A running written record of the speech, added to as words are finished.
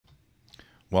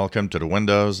Welcome to the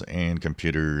Windows and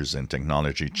Computers and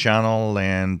Technology channel.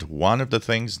 And one of the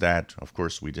things that, of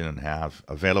course, we didn't have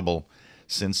available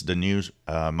since the new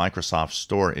Microsoft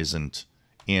Store isn't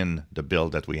in the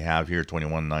build that we have here,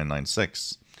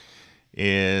 21996,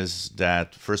 is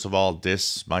that, first of all,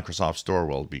 this Microsoft Store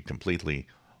will be completely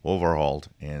overhauled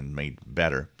and made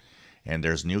better. And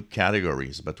there's new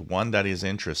categories, but one that is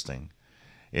interesting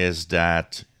is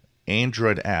that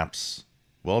Android apps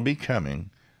will be coming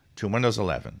to Windows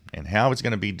 11. And how it's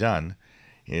going to be done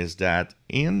is that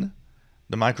in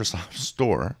the Microsoft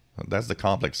Store, that's the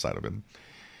complex side of it,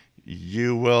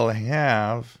 you will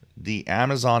have the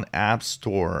Amazon App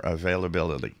Store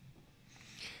availability.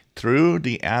 Through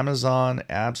the Amazon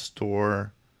App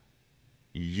Store,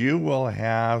 you will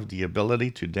have the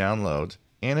ability to download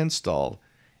and install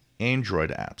Android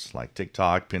apps like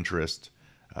TikTok, Pinterest,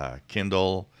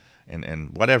 Kindle,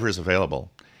 and whatever is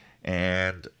available.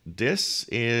 And this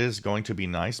is going to be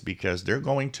nice because they're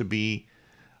going to be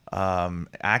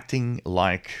acting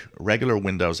like regular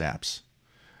Windows apps.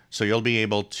 So you'll be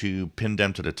able to pin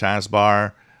them to the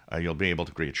taskbar. You'll be able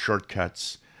to create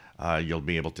shortcuts. You'll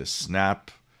be able to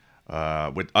snap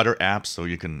with other apps. So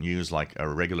you can use like a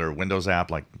regular Windows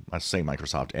app, like let's say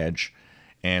Microsoft Edge,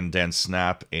 and then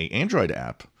snap a Android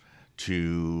app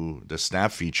to the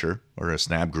snap feature or a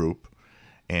snap group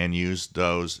and use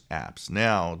those apps.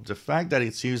 Now, the fact that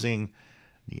it's using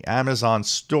the Amazon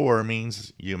Store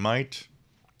means you might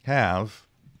have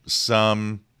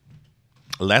some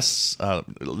less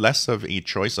of a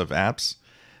choice of apps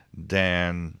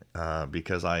than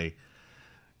because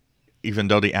even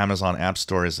though the Amazon App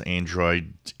Store is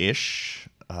Android-ish,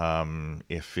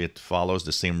 if it follows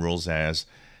the same rules as,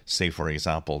 say, for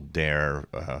example, their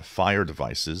Fire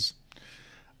devices,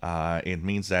 it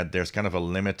means that there's kind of a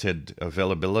limited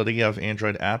availability of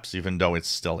Android apps, even though it's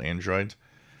still Android.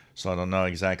 So I don't know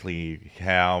exactly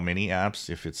how many apps,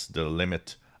 if it's the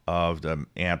limit of the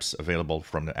apps available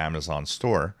from the Amazon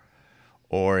Store,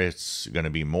 or it's going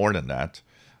to be more than that.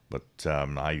 But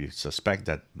I suspect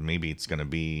that maybe it's going to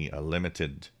be a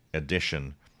limited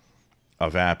edition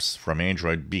of apps from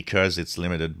Android because it's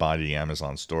limited by the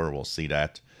Amazon Store. We'll see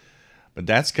that. But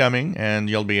that's coming, and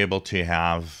you'll be able to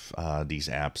have these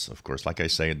apps, of course. Like I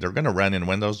say, they're going to run in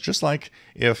Windows, just like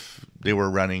if they were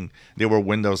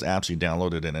Windows apps you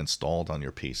downloaded and installed on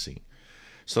your PC.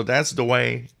 So that's the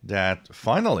way that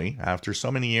finally, after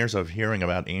so many years of hearing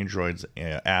about Android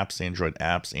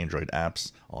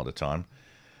apps all the time,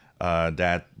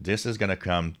 that this is going to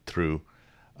come through,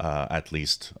 at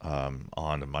least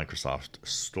on the Microsoft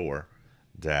Store.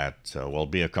 That will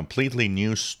be a completely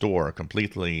new store,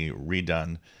 completely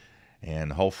redone,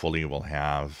 and hopefully we'll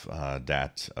have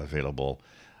that available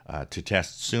to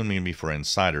test soon, maybe for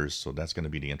insiders. So that's going to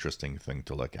be the interesting thing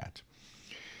to look at.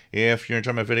 If you're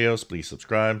enjoying my videos, please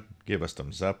subscribe, give us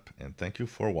thumbs up, and thank you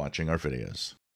for watching our videos.